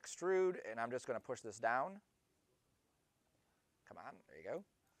to extrude, and I'm just going to push this down. Come on, there you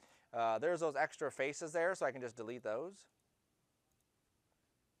go. There's those extra faces there, so I can just delete those.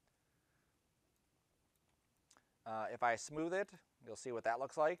 If I smooth it, you'll see what that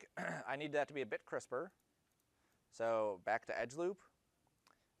looks like. I need that to be a bit crisper. So back to edge loop.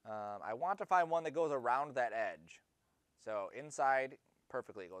 I want to find one that goes around that edge. So inside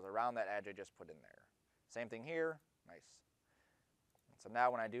perfectly, it goes around that edge I just put in there. Same thing here, nice. So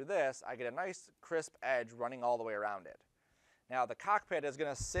now when I do this, I get a nice crisp edge running all the way around it. Now the cockpit is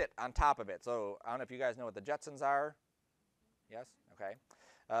going to sit on top of it. So I don't know if you guys know what the Jetsons are. Yes? Okay.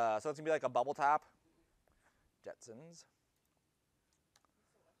 So it's going to be like a bubble top. Jetsons.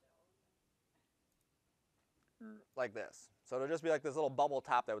 Like this. So it'll just be like this little bubble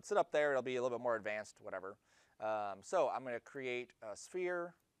top that would sit up there. It'll be a little bit more advanced, whatever. So I'm going to create a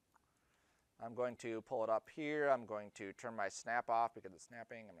sphere. I'm going to pull it up here. I'm going to turn my snap off because it's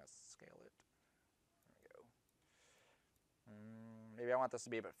snapping. I'm going to scale it. There we go. Maybe I want this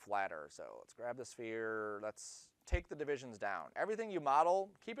to be a bit flatter. So let's grab the sphere. Let's take the divisions down. Everything you model,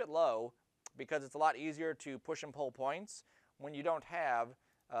 keep it low because it's a lot easier to push and pull points when you don't have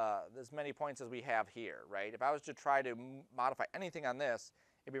as many points as we have here, right? If I was to try to modify anything on this,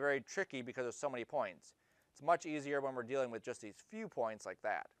 it'd be very tricky because there's so many points. It's much easier when we're dealing with just these few points like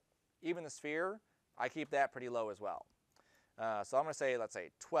that. Even the sphere, I keep that pretty low as well. So I'm going to say, let's say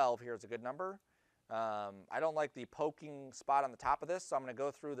 12 here is a good number. I don't like the poking spot on the top of this, so I'm going to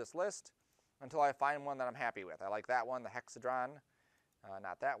go through this list until I find one that I'm happy with. I like that one, the hexadron.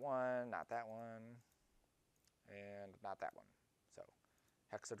 Not that one, not that one, and not that one. So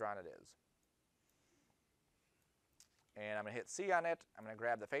hexadron it is. And I'm going to hit C on it. I'm going to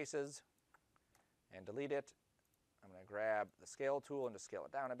grab the faces and delete it. I'm going to grab the scale tool and just scale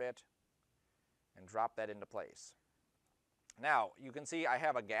it down a bit and drop that into place. Now, you can see I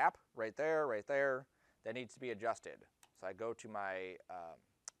have a gap right there, that needs to be adjusted. So I go to my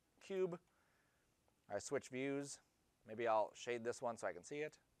cube, I switch views. Maybe I'll shade this one so I can see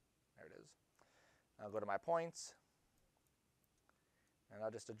it. There it is. I'll go to my points, and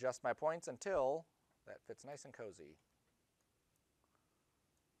I'll just adjust my points until that fits nice and cozy.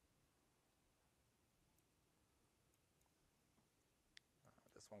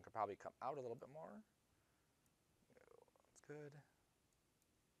 This one could probably come out a little bit more. That's good.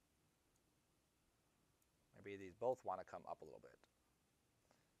 Maybe these both want to come up a little bit.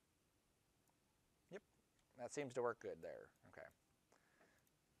 Yep, that seems to work good there. Okay.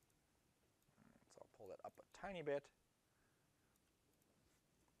 So I'll pull that up a tiny bit.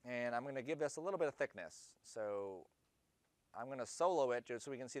 And I'm going to give this a little bit of thickness. So I'm going to solo it just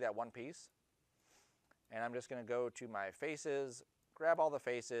so we can see that one piece. And I'm just going to go to my faces, grab all the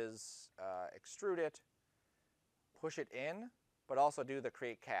faces, extrude it, push it in, but also do the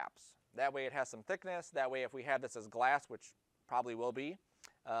create caps. That way it has some thickness. That way if we have this as glass, which probably will be,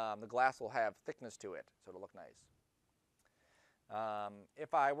 the glass will have thickness to it, so it'll look nice.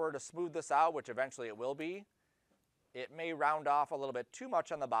 If I were to smooth this out, which eventually it will be, it may round off a little bit too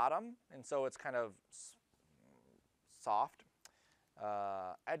much on the bottom, and so it's kind of soft.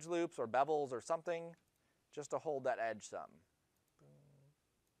 Edge loops or bevels or something, just to hold that edge some.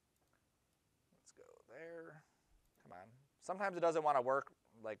 Let's go there. Come on. Sometimes it doesn't want to work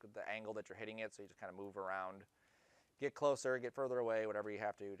like the angle that you're hitting it, so you just kind of move around. Get closer, get further away, whatever you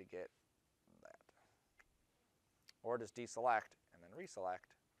have to get that. Or just deselect and then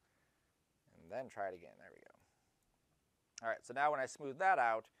reselect, and then try it again. There we go. All right, so now when I smooth that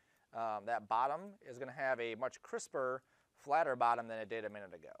out, that bottom is going to have a much crisper, flatter bottom than it did a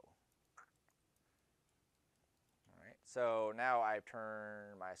minute ago. All right, so now I've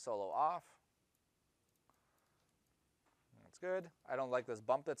turned my solo off. That's good. I don't like this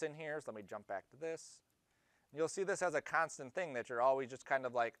bump that's in here, so let me jump back to this. You'll see this as a constant thing that you're always just kind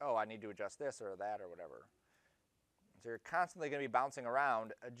of like, oh, I need to adjust this or that or whatever. So you're constantly going to be bouncing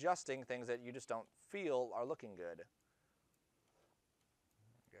around, adjusting things that you just don't feel are looking good. There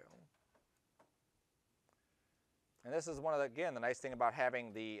we go. And this is one of the, again, the nice thing about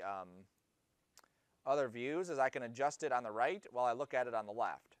having the other views is I can adjust it on the right while I look at it on the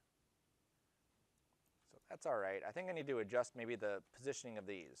left. So that's all right. I think I need to adjust maybe the positioning of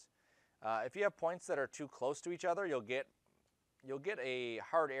these. If you have points that are too close to each other, you'll get a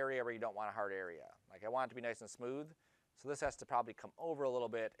hard area where you don't want a hard area. Like I want it to be nice and smooth, so this has to probably come over a little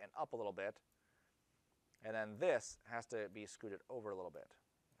bit and up a little bit. And then this has to be scooted over a little bit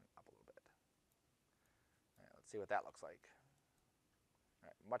and up a little bit. All right, let's see what that looks like. All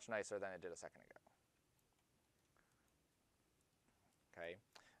right, much nicer than it did a second ago. Okay,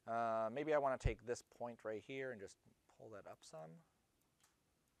 maybe I want to take this point right here and just pull that up some.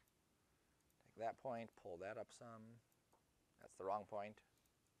 Take that point, pull that up some. That's the wrong point.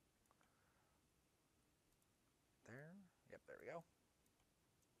 There. Yep, there we go.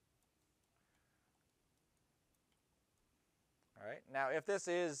 All right. Now, if this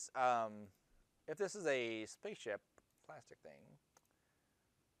is a spaceship plastic thing,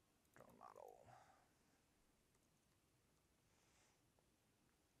 drone model,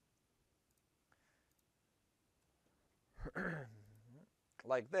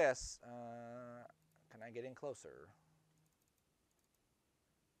 like this, can I get in closer?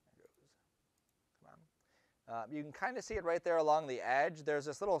 You can kind of see it right there along the edge. There's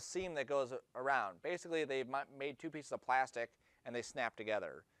this little seam that goes around. Basically, they've made two pieces of plastic and they snap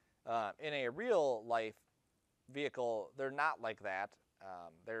together. In a real life vehicle, they're not like that.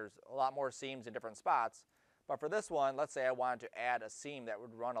 There's a lot more seams in different spots. But for this one, let's say I wanted to add a seam that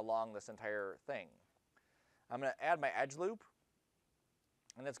would run along this entire thing. I'm going to add my edge loop,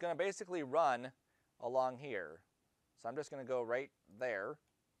 and it's going to basically run along here. So I'm just going to go right there.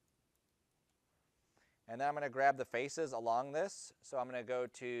 And then I'm going to grab the faces along this. So I'm going to go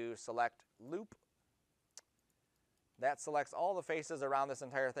to select loop. That selects all the faces around this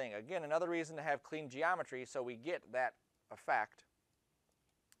entire thing. Again, another reason to have clean geometry so we get that effect.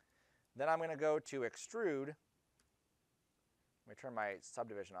 Then I'm going to go to extrude. Let me turn my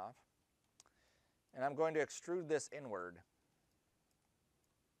subdivision off. And I'm going to extrude this inward.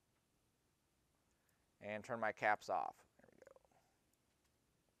 And turn my caps off. There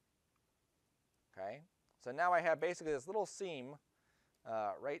we go. Okay. So now I have basically this little seam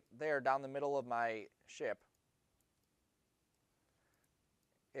right there down the middle of my ship.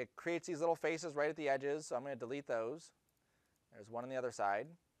 It creates these little faces right at the edges, so I'm going to delete those. There's one on the other side.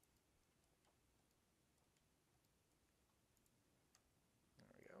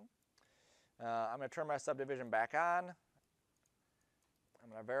 There we go. I'm going to turn my subdivision back on. I'm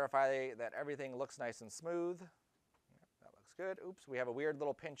going to verify that everything looks nice and smooth. Yep, that looks good. Oops, we have a weird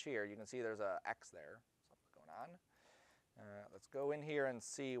little pinch here. You can see there's an X there. Something's going on. Let's go in here and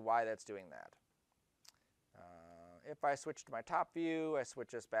see why that's doing that. If I switch to my top view, I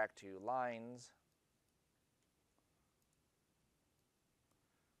switch this back to lines.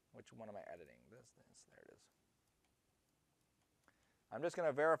 Which one am I editing? This, there it is. I'm just going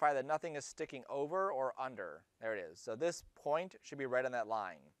to verify that nothing is sticking over or under. There it is. So this point should be right on that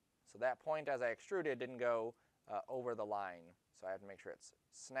line. So that point as I extruded didn't go over the line. So I have to make sure it's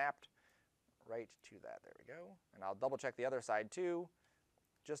snapped right to that. There we go. And I'll double check the other side too,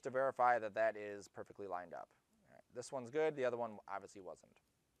 just to verify that that is perfectly lined up. All right, this one's good. The other one obviously wasn't.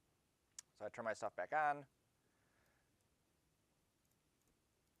 So I turn my stuff back on.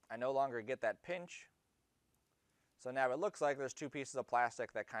 I no longer get that pinch. So now it looks like there's two pieces of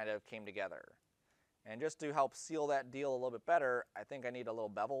plastic that kind of came together. And just to help seal that deal a little bit better, I think I need a little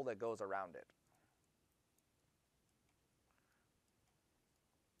bevel that goes around it.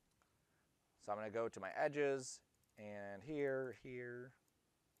 So I'm going to go to my edges, and here.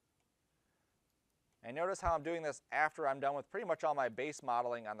 And notice how I'm doing this after I'm done with pretty much all my base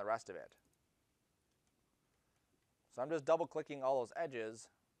modeling on the rest of it. So I'm just double clicking all those edges,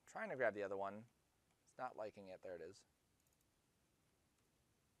 trying to grab the other one. It's not liking it. There it is.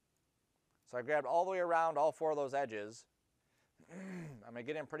 So I grabbed all the way around all four of those edges. I'm going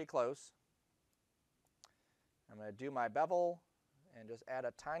to get in pretty close. I'm going to do my bevel and just add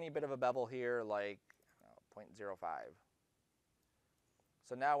a tiny bit of a bevel here, like 0.05.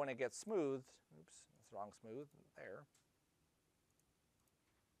 So now when it gets smoothed, oops, that's wrong smooth, there.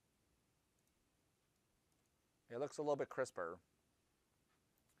 It looks a little bit crisper.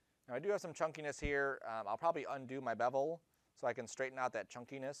 Now I do have some chunkiness here. I'll probably undo my bevel so I can straighten out that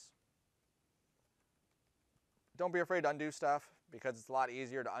chunkiness. Don't be afraid to undo stuff because it's a lot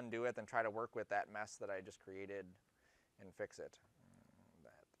easier to undo it than try to work with that mess that I just created and fix it.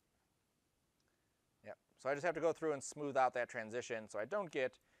 Yep. So I just have to go through and smooth out that transition so I don't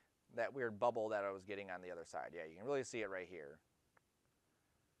get that weird bubble that I was getting on the other side. Yeah, you can really see it right here.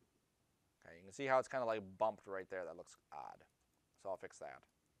 Okay, you can see how it's kind of like bumped right there. That looks odd. So I'll fix that.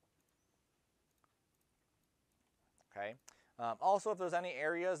 Okay. Also, if there's any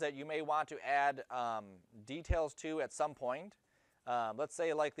areas that you may want to add details to at some point, let's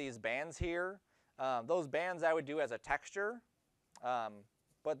say like these bands here, those bands I would do as a texture,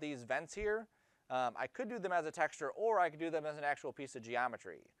 but these vents here, I could do them as a texture or I could do them as an actual piece of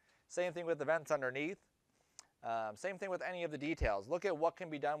geometry. Same thing with the vents underneath. Same thing with any of the details. Look at what can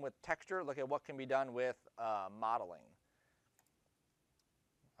be done with texture. Look at what can be done with modeling.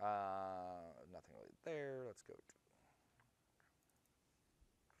 Nothing really there. Let's go.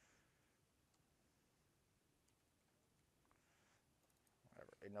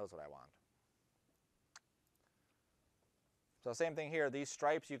 Whatever. It knows what I want. So same thing here. These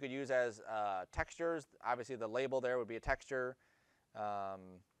stripes you could use as textures. Obviously the label there would be a texture.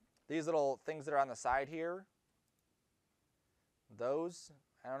 These little things that are on the side here, those,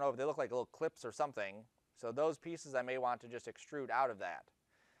 I don't know if they look like little clips or something. So those pieces I may want to just extrude out of that.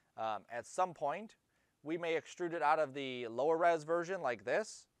 At some point, we may extrude it out of the lower res version like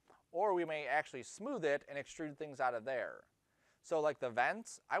this, or we may actually smooth it and extrude things out of there. So like the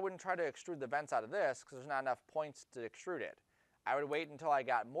vents, I wouldn't try to extrude the vents out of this because there's not enough points to extrude it. I would wait until I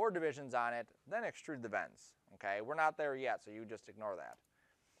got more divisions on it, then extrude the vents. Okay, we're not there yet, so you just ignore that.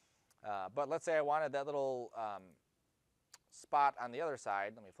 But let's say I wanted that little spot on the other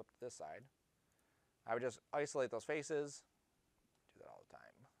side. Let me flip to this side. I would just isolate those faces. Do that all the time.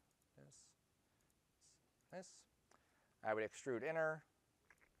 This. I would extrude inner,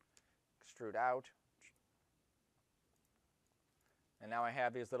 extrude out. And now I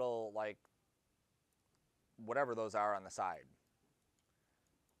have these little, like, whatever those are on the side.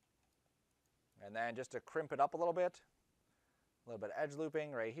 And then just to crimp it up a little bit of edge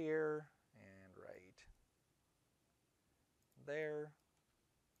looping right here and right there.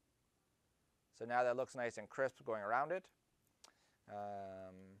 So now that looks nice and crisp going around it.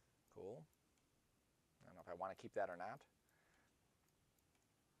 Cool. I don't know if I want to keep that or not.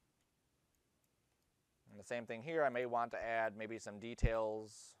 And the same thing here, I may want to add maybe some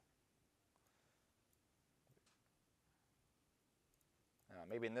details.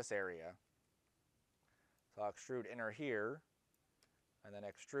 Maybe in this area. So I'll extrude inner here. and then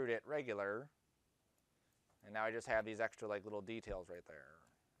extrude it regular. And now I just have these extra like little details right there.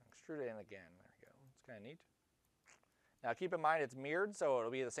 Extrude it in again. There we go. It's kind of neat. Now keep in mind it's mirrored, so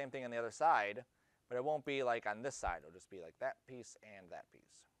it'll be the same thing on the other side, but it won't be like on this side. It'll just be like that piece and that piece.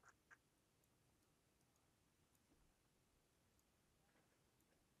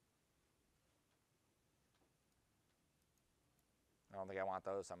 I don't think I want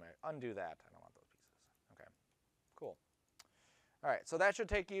those, so I'm going to undo that. I don't want those pieces. Okay, cool. All right, so that should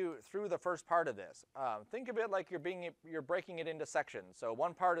take you through the first part of this. Think of it like you're breaking it into sections. So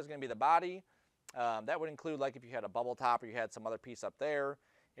one part is going to be the body. That would include like if you had a bubble top or you had some other piece up there.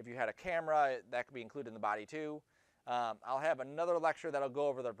 If you had a camera, that could be included in the body too. I'll have another lecture that'll go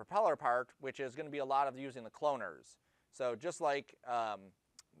over the propeller part, which is going to be a lot of using the cloners. So just like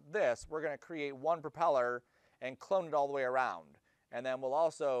this, we're going to create one propeller and clone it all the way around. And then we'll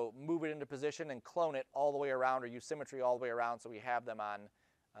also move it into position and clone it all the way around or use symmetry all the way around so we have them on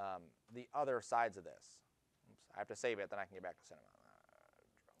the other sides of this. Oops, I have to save it, then I can get back to cinema.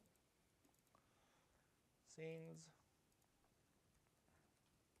 Scenes.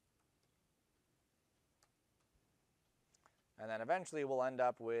 And then eventually we'll end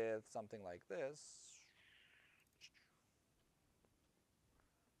up with something like this.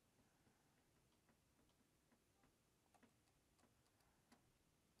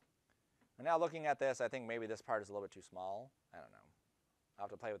 And now looking at this, I think maybe this part is a little bit too small. I don't know. I'll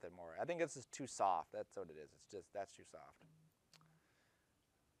have to play with it more. I think it's just too soft. That's what it is. It's just, that's too soft.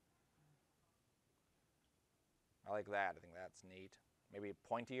 I like that. I think that's neat. Maybe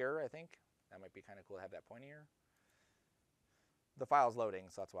pointier, I think. That might be kind of cool to have that pointier. The file's loading,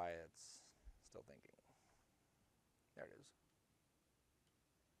 so that's why it's still thinking. There it is.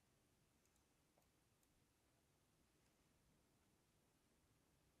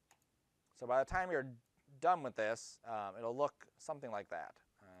 So by the time you're done with this, it'll look something like that.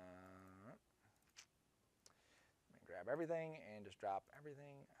 Let me grab everything and just drop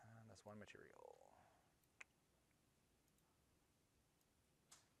everything on this one material.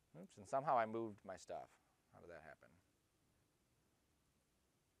 Oops, and somehow I moved my stuff. How did that happen?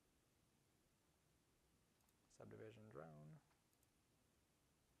 Subdivision drone.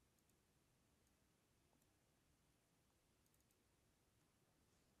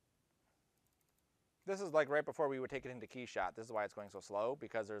 This is like right before we would take it into KeyShot. This is why it's going so slow,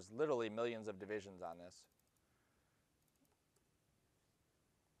 because there's literally millions of divisions on this.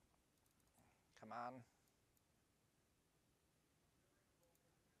 Come on.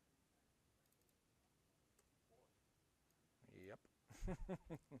 Yep.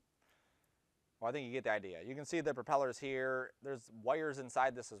 Well, I think you get the idea. You can see the propellers here. There's wires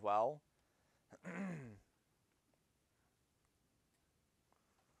inside this as well.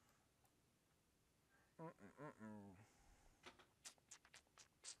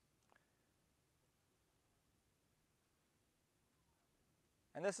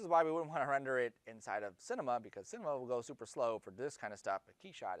 And this is why we wouldn't want to render it inside of Cinema, because Cinema will go super slow for this kind of stuff, but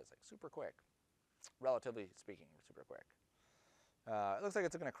KeyShot is like super quick, relatively speaking, super quick. It looks like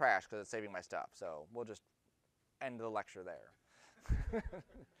it's going to crash because it's saving my stuff, so we'll just end the lecture there.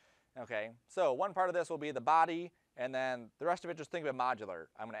 Okay, so one part of this will be the body, and then the rest of it, just think of it modular.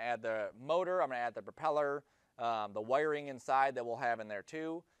 I'm going to add the motor, I'm going to add the propeller, the wiring inside that we'll have in there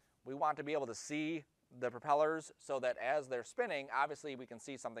too. We want to be able to see the propellers so that as they're spinning, obviously we can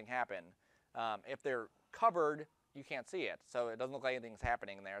see something happen. If they're covered, you can't see it, so it doesn't look like anything's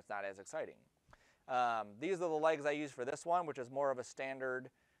happening in there. It's not as exciting. These are the legs I use for this one, which is more of a standard.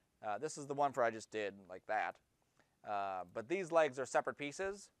 This is the one for I just did like that. But these legs are separate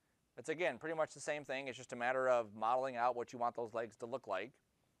pieces. It's again pretty much the same thing. It's just a matter of modeling out what you want those legs to look like.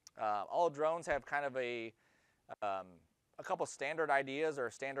 All drones have kind of a couple standard ideas or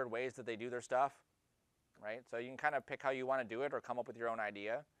standard ways that they do their stuff, right? So you can kind of pick how you want to do it or come up with your own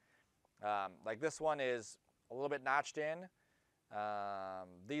idea. Like this one is a little bit notched in.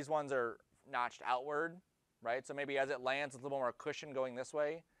 These ones are notched outward, right? So maybe as it lands, it's a little more cushion going this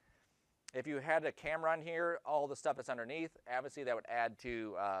way. If you had a camera on here, all the stuff that's underneath, obviously that would add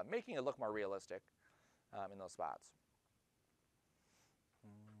to making it look more realistic in those spots.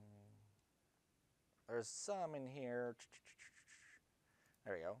 There's some in here.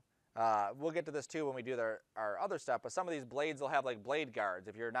 There we go. We'll get to this too when we do our other stuff, but some of these blades will have like blade guards.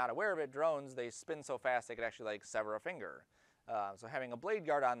 If you're not aware of it, drones, they spin so fast they could actually like sever a finger. So having a blade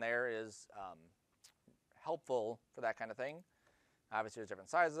guard on there is helpful for that kind of thing. Obviously, there's different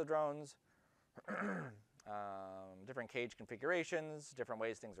sizes of drones, different cage configurations, different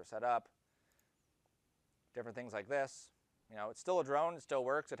ways things are set up, different things like this. You know, it's still a drone, it still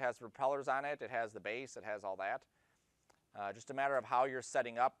works, it has propellers on it, it has the base, it has all that. Just a matter of how you're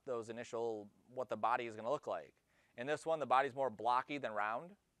setting up those initial, what the body is going to look like. In this one, the body's more blocky than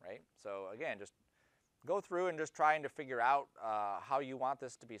round, right? So again, just go through and just trying to figure out how you want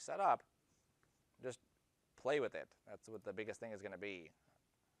this to be set up. Just play with it. That's what the biggest thing is going to be.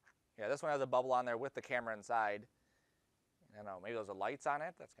 Yeah, this one has a bubble on there with the camera inside. I don't know, maybe those are lights on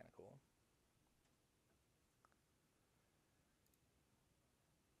it. That's kind of cool.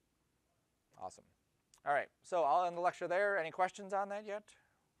 Awesome. All right, so I'll end the lecture there. Any questions on that yet?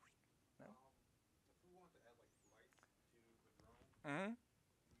 No? If we want to add like lights to the drone, Mm-hmm.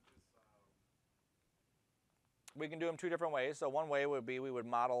 we just We can do them two different ways. So one way would be we would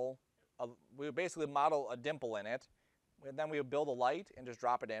basically model a dimple in it, and then we would build a light and just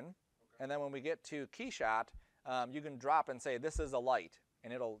drop it in. okay. And then when we get to KeyShot, you can drop and say this is a light,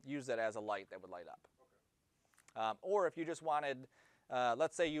 and it'll use it as a light that would light up. Okay. Or if you just wanted,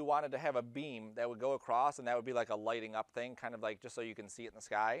 let's say you wanted to have a beam that would go across, and that would be like a lighting up thing, kind of like just so you can see it in the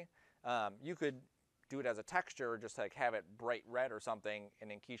sky. You could do it as a texture, or just like have it bright red or something,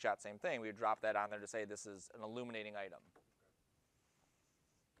 and in KeyShot, same thing. We would drop that on there to say this is an illuminating item. Okay.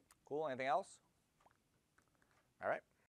 Cool, anything else? All right.